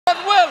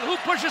Manuel, who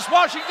pushes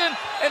Washington,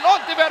 and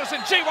Hontiveros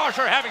and Jay Wash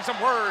are having some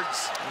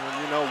words.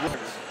 And, you know,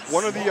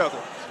 one or the other.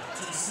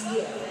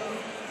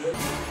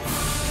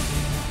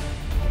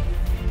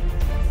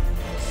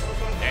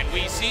 And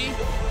we see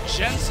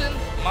Jensen.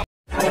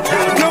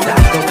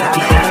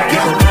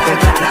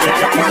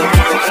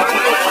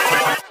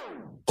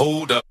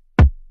 Hold up.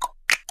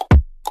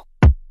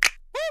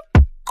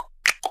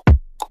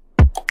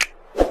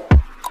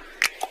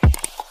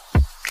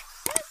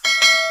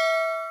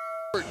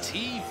 For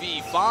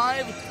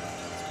TV5.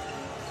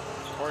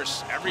 Of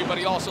course,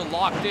 everybody also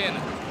locked in.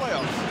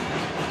 Playoffs.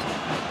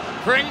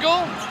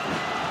 Pringle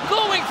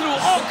going through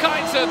all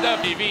kinds of the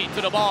TV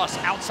to the boss.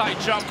 Outside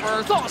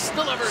jumper. Toss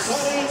delivers.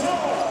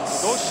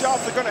 Those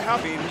shots are going to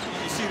happen.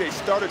 You see they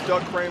started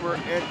Doug Kramer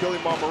and Billy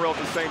Morel at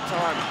the same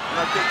time. And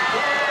I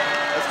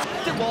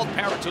think They're walled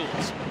power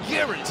tools.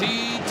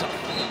 Guaranteed to.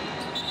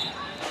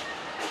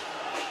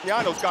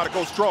 Yano's got to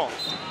go strong.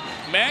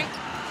 Meng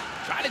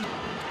trying to.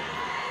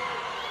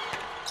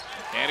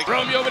 And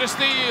Romeo with a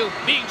steal,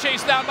 being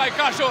chased down by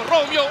Casio.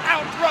 Romeo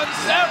outruns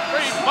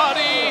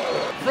everybody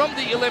from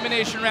the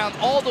elimination round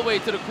all the way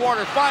to the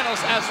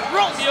quarterfinals as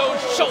Romeo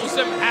shows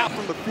them how.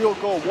 From the field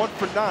goal, 1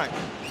 for 9.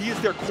 He is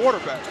their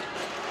quarterback.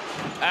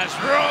 As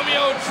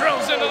Romeo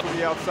drills into From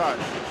the outside.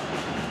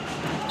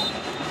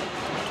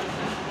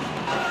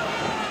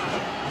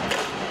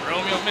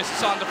 Romeo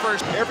misses on the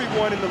first.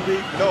 Everyone in the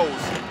league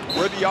knows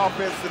where the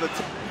offense and the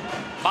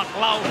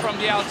Baclau from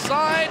the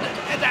outside,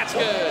 and that's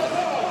good.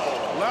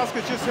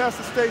 Alaska just has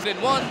to stay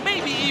In one,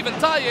 maybe even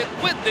tie it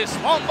with this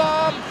long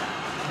bomb.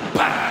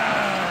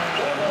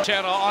 Bang!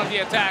 Chero on the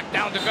attack,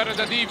 down to gutter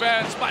the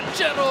defense.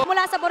 Panchero.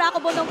 Mula sa Boracay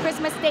Bundong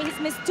Christmas Day, he's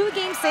missed 2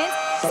 games since.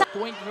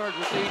 Point guard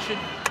rotation,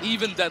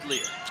 even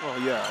deadlier. Oh,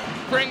 yeah.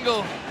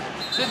 Pringle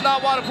did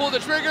not want to pull the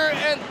trigger,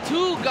 and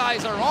 2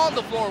 guys are on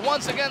the floor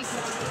once again.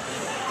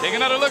 Take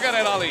another look at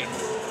it, Ali.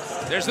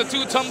 There's the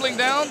 2 tumbling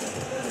down.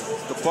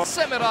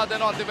 Semerad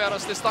and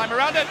Hontiveros this time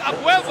around, and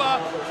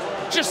Abueva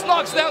just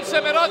knocks down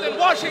Semerad, and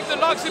Washington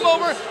knocks him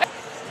over.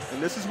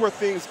 And this is where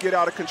things get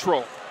out of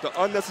control. The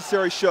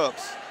unnecessary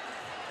shoves.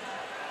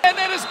 And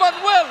it is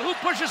Manuel who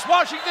pushes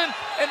Washington,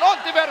 and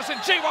Hontiveros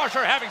and Jay Wash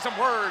are having some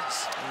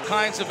words.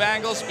 Kinds of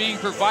angles being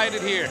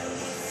provided here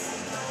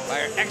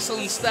by our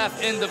excellent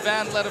staff in the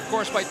van, led of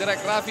course by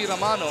Direct Rafi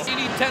Ramano. You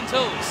need 10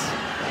 toes.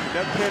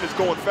 That pin is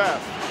going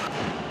fast.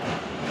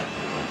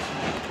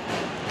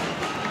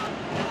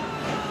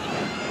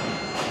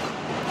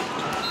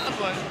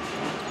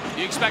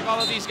 You expect all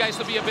of these guys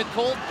to be a bit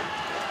cold?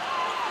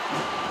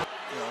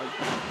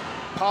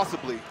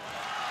 Possibly.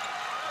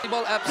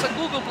 Ball app sa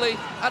Google Play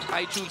at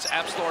iTunes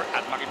App Store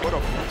at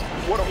Makipag.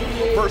 What a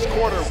first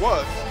quarter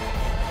was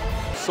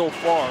so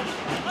far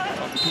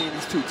between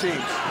these 2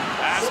 teams.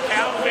 As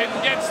Calvin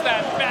gets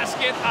that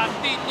basket at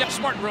Dinya.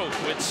 Smart Road.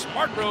 With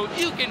Smart Road,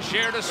 you can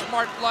share the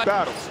smart life.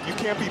 Battles. You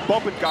can't be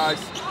bumping guys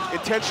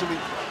intentionally.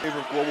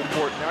 Even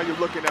GLOBALPORT. Now you're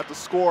looking at the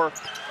score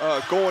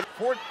going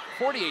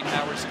 48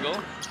 hours ago.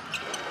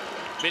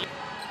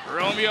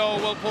 Romeo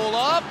will pull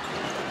up,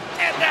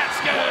 and that's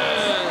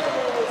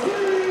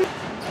good.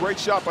 Great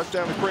shot by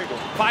Stanley Pringle.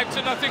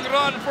 5-0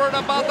 run for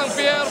the Batang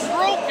PIER.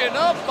 Broken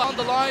up on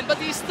the line, but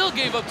he still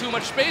gave up too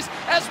much space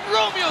as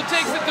Romeo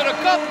takes it to the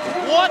cup.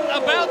 What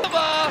about the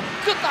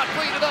could not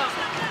clean it up.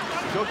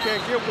 Still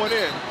can't get one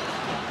in.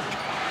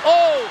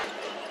 Oh!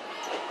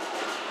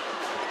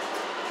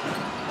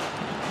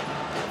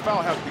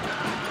 Foul has to be.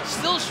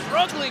 Still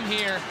struggling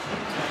here.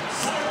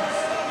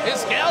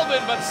 It's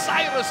Calvin, but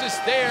Cyrus is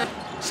there.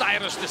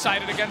 Cyrus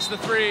decided against the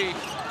 3.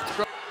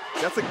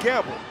 That's a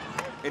gamble,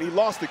 and he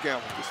lost the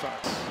gamble this time.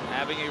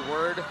 Having a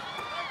word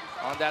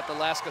on that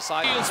Alaska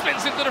side.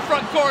 Spins into the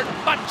front court.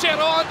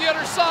 Panchero on the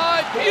other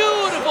side.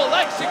 Beautiful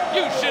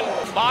execution.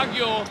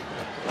 Baguio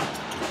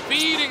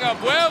feeding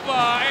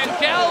Abueva, and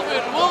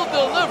Calvin will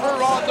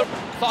deliver on the.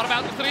 Thought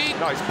about the 3.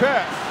 Nice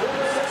pass.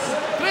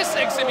 Chris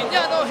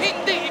Eximiniano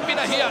hindi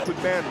ipinahiya.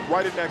 Good man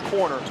right in that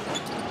corner.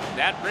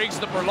 That breaks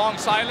the prolonged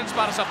silence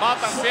para sa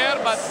Batang PIER,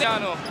 but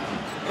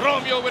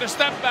Romeo with a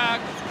step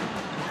back.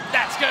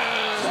 That's good.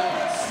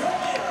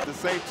 At the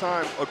same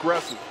time,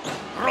 aggressive.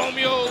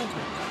 Romeo.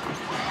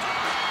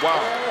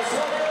 Wow.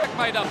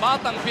 By the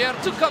Batang PIER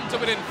to come to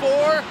within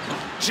 4.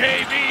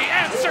 JB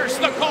answers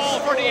the call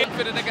for the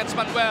infinite against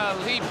Manuel.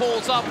 He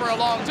pulls up for a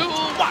long 2.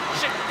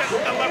 Washington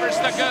delivers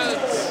the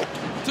goods.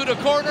 To the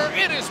corner,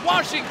 it is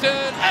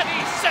Washington, and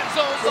he sends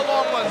home the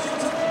long one.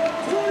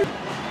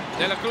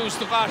 De La Cruz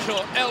to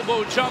Casio,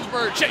 elbow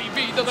jumper,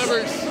 JV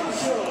delivers.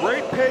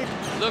 Great pace.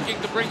 Looking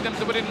to bring them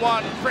to within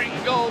 1.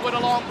 Pringle with a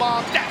long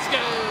bomb, that's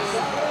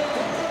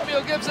good.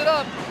 Romeo gives it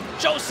up.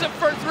 Joseph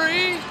for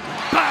 3.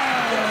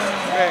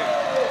 Bang!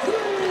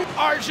 Man.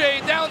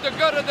 RJ down the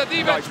gut of the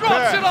defense, Nice drops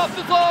pass. it off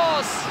the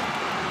toss.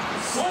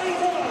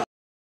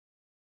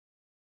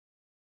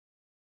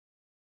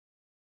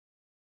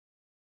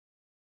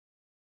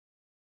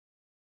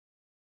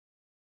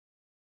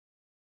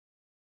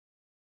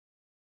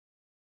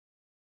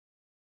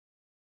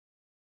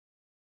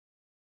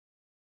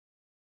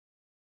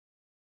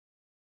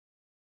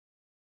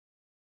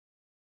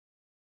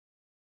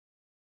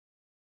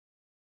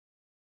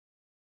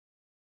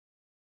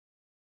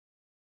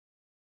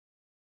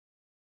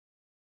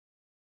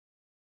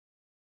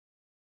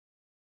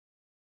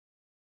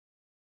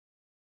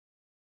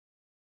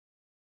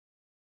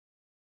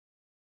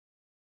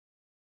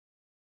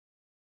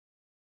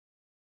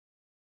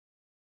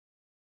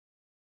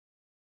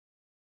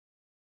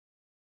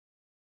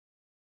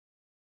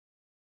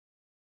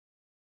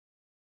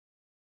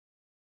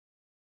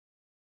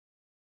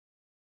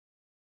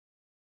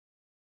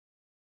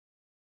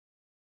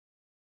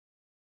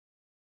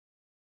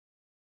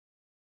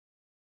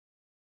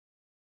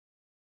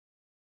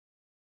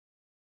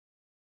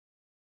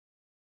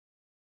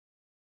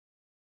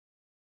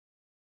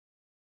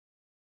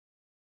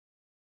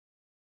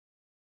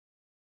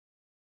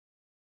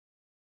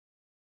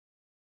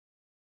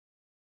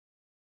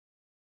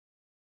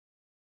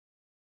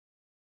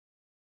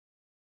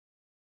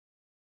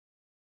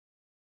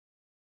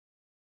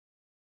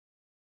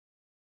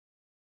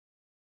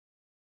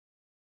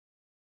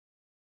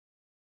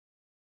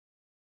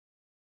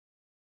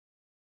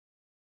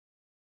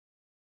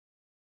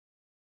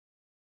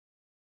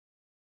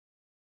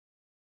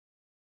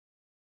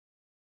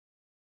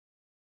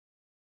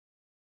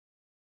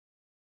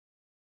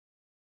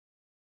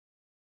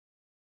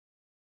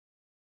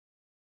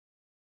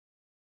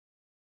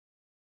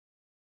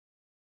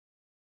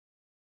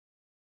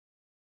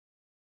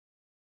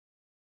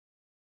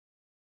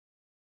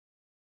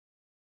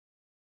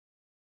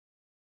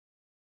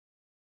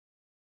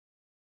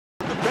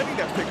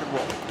 that pick and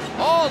roll.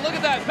 Oh, look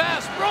at that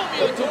pass.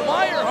 Romeo to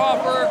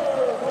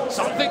Meyerhofer.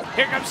 Something.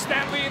 Here comes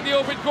Stanley in the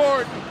open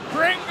court.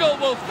 Pringle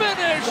will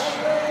finish.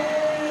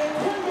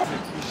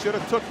 He should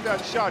have took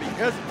that shot. He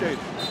hesitated.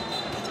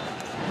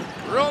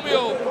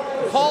 Romeo,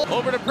 Paul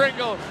over to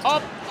Pringle.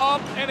 Up,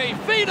 and a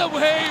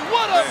fadeaway.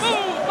 What a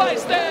move by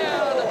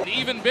Stan.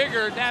 Even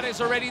bigger, that is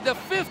already the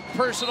 5th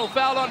personal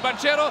foul on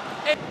Banchero.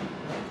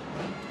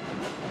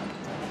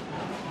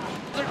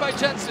 By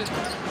Jensen.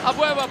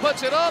 Abueva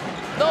puts it up.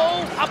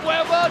 No,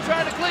 Abueva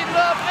trying to clean it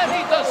up, and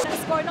he does.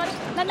 Score nun,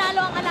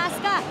 nanalo ang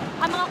Alaska.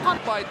 Ang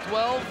mga By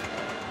 12,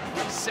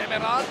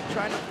 Semerat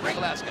trying to bring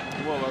Alaska.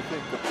 Well, I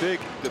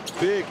think the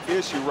big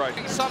issue right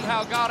He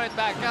somehow got it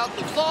back out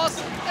the toss,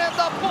 and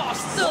the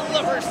boss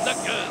delivers the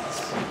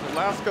goods.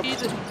 Alaska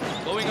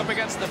going up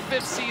against the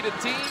 5th-seeded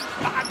team.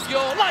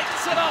 Baguio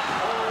lights it up.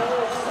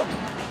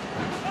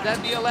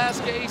 That the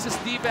Alaska Aces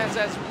defense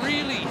has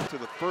really to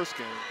the first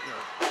game.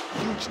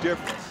 Huge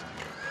difference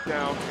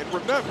down. And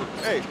remember,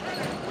 hey,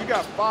 we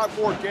got 5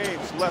 more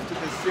games left in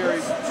this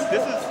series.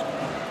 This is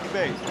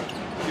made.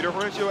 Peter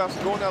Horencio has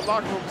to go in that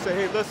locker room and say,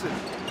 hey, listen,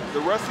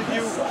 the rest of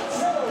you.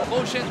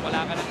 Motion,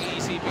 wala ka nang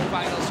iisiping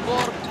final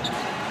score.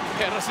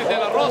 Pero si De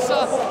La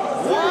Rosa,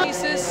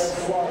 Aces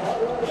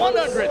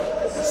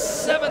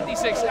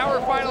 176,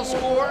 our final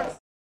score.